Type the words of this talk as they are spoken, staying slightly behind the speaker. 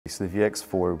So the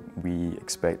VX4 we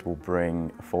expect will bring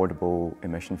affordable,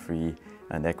 emission-free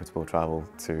and equitable travel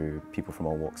to people from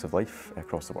all walks of life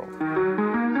across the world.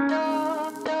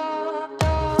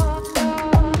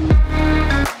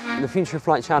 The Future of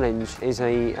Flight Challenge is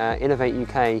a Innovate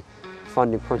UK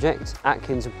funded project.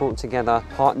 Atkins have brought together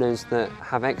partners that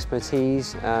have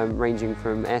expertise ranging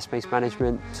from airspace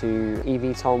management to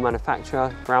eVTOL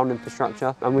manufacture, ground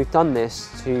infrastructure, and we've done this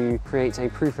to create a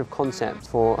proof of concept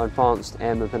for advanced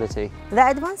air mobility. The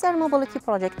Advanced Air Mobility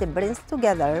project brings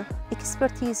together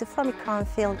expertise from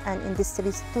Cranfield and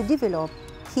industries to develop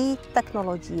key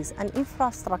technologies and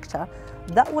infrastructure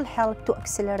that will help to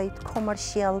accelerate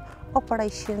commercial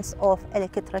operations of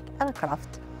electric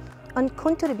aircraft and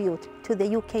contribute to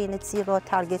the UK net zero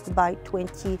target by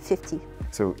 2050.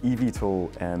 So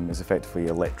eVTOL is effectively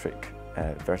electric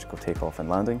vertical takeoff and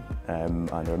landing, and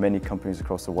there are many companies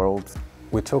across the world.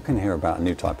 We're talking here about a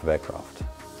new type of aircraft.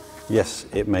 Yes,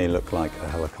 it may look like a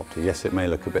helicopter. Yes, it may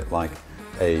look a bit like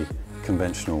a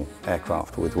conventional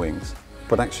aircraft with wings.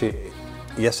 But actually,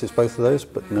 yes, it's both of those,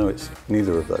 but no, it's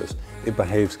neither of those. It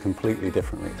behaves completely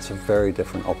differently. It's a very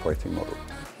different operating model.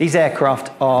 These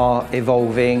aircraft are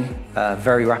evolving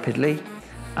very rapidly,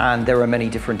 and there are many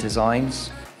different designs.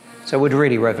 So it would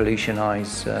really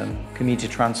revolutionise commuter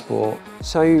transport.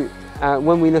 So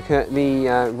when we look at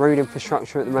the road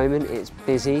infrastructure at the moment, it's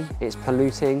busy, it's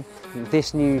polluting.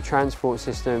 This new transport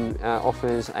system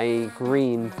offers a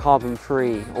green,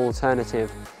 carbon-free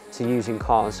alternative to using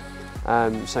cars.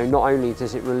 So not only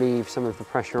does it relieve some of the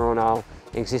pressure on our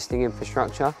existing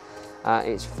infrastructure,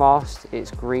 it's fast,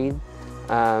 it's green,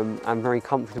 and very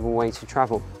comfortable way to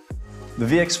travel. The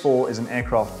VX4 is an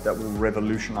aircraft that will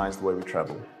revolutionise the way we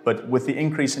travel. But with the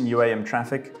increase in UAM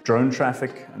traffic, drone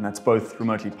traffic, and that's both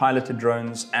remotely piloted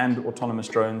drones and autonomous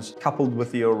drones, coupled with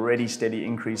the already steady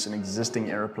increase in existing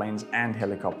aeroplanes and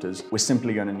helicopters, we're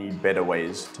simply going to need better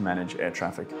ways to manage air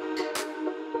traffic.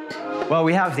 Well,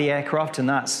 we have the aircraft, and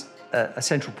that's a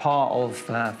central part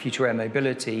of future air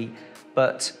mobility,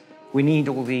 but we need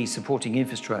all the supporting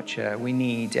infrastructure. We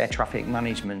need air traffic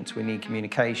management, we need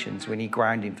communications, we need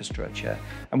ground infrastructure.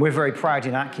 And we're very proud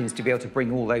in Atkins to be able to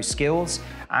bring all those skills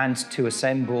and to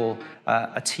assemble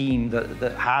a team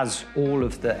that has all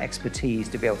of the expertise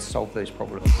to be able to solve those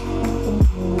problems.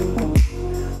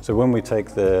 So when we take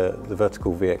the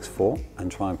vertical VX4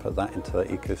 and try and put that into the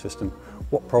ecosystem,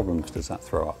 what problems does that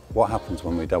throw up? What happens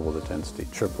when we double the density,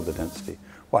 triple the density?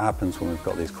 What happens when we've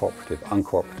got these cooperative,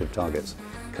 uncooperative targets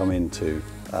come into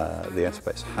the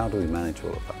airspace? How do we manage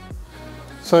all of that?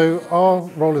 So our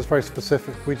role is very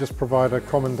specific. We just provide a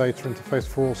common data interface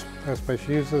for all airspace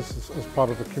users as part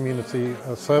of a community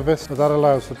service. So that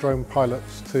allows the drone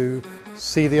pilots to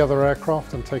see the other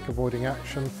aircraft and take avoiding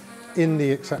action in the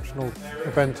exceptional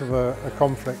event of a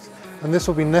conflict. And this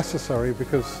will be necessary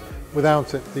because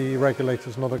without it, the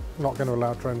regulator's not going to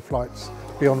allow drone flights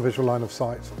beyond visual line of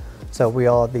sight. So we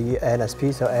are the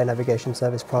ANSP, so Air Navigation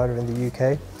Service Provider in the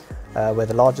UK. We're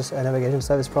the largest air navigation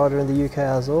service provider in the UK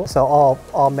as well. So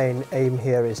our main aim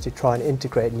here is to try and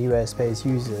integrate new airspace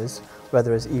users,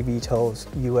 whether it's eVTOLs,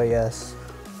 UAS,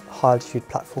 high-altitude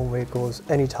platform vehicles,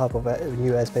 any type of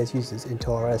new airspace users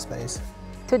into our airspace.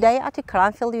 Today at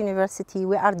Cranfield University,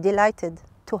 we are delighted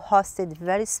to host a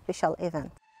very special event.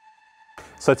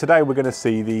 So today we're going to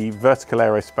see the vertical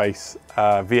aerospace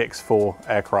VX4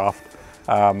 aircraft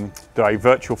do a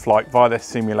virtual flight via their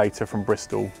simulator from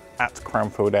Bristol at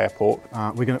Cranfield Airport.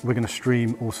 We're going to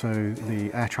stream also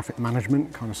the air traffic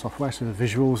management kind of software, so the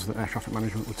visuals that air traffic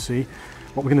management would see.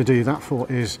 What we're going to do that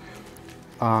for is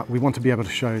we want to be able to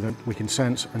show that we can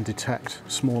sense and detect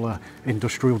smaller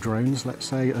industrial drones, let's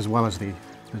say, as well as the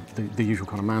usual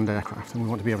kind of manned aircraft, and we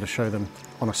want to be able to show them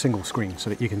on a single screen so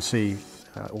that you can see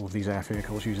all of these air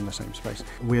vehicles using the same space.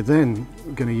 We're then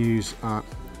going to use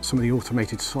some of the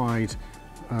automated side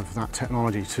of that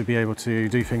technology to be able to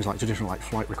do things like traditional like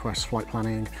flight requests, flight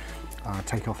planning,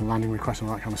 takeoff and landing requests and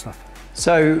all that kind of stuff.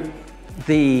 So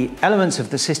the elements of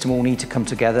the system all need to come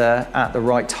together at the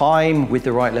right time with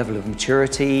the right level of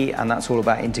maturity, and that's all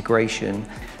about integration.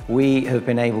 We have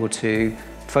been able to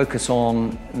focus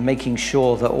on making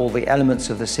sure that all the elements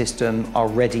of the system are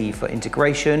ready for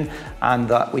integration and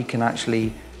that we can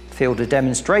actually field a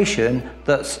demonstration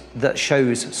that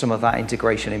shows some of that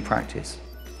integration in practice.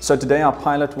 So today our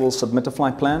pilot will submit a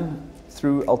flight plan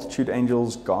through Altitude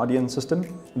Angel's Guardian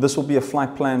system. This will be a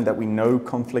flight plan that we know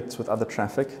conflicts with other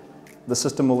traffic. The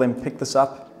system will then pick this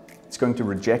up, it's going to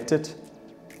reject it,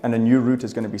 and a new route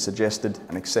is going to be suggested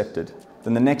and accepted.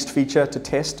 Then the next feature to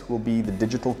test will be the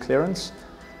digital clearance.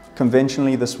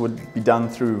 Conventionally, this would be done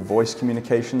through voice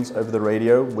communications over the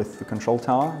radio with the control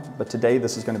tower, but today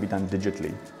this is going to be done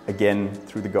digitally, again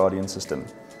through the Guardian system.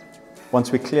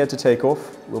 Once we're clear to take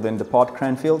off, we'll then depart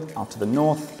Cranfield out to the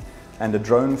north, and a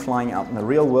drone flying out in the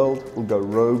real world will go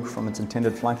rogue from its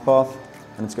intended flight path,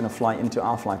 and it's going to fly into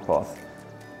our flight path.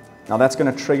 Now that's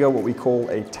going to trigger what we call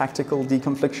a tactical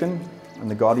deconfliction,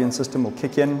 and the Guardian system will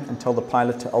kick in and tell the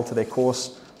pilot to alter their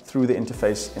course through the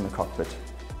interface in the cockpit.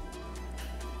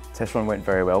 Test run went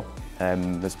very well.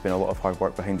 There's been a lot of hard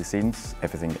work behind the scenes,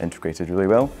 everything integrated really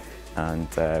well, and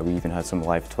we even had some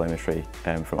live telemetry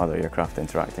from other aircraft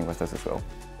interacting with us as well.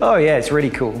 Oh yeah, it's really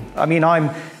cool. I mean,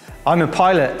 I'm a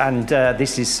pilot, and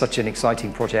this is such an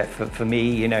exciting project for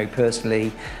me, you know,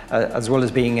 personally, as well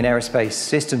as being an aerospace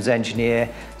systems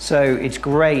engineer. So it's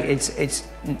great.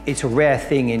 It's a rare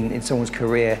thing in someone's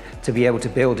career to be able to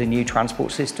build a new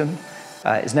transport system.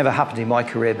 It's never happened in my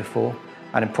career before,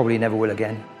 and it probably never will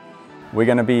again. We're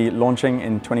going to be launching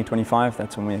in 2025.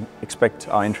 That's when we expect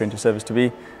our entry into service to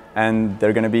be. And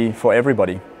they're going to be for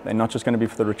everybody. They're not just going to be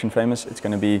for the rich and famous. It's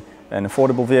going to be an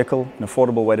affordable vehicle, an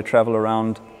affordable way to travel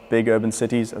around big urban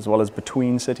cities as well as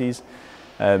between cities.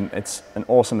 It's an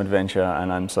awesome adventure,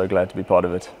 and I'm so glad to be part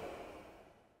of it.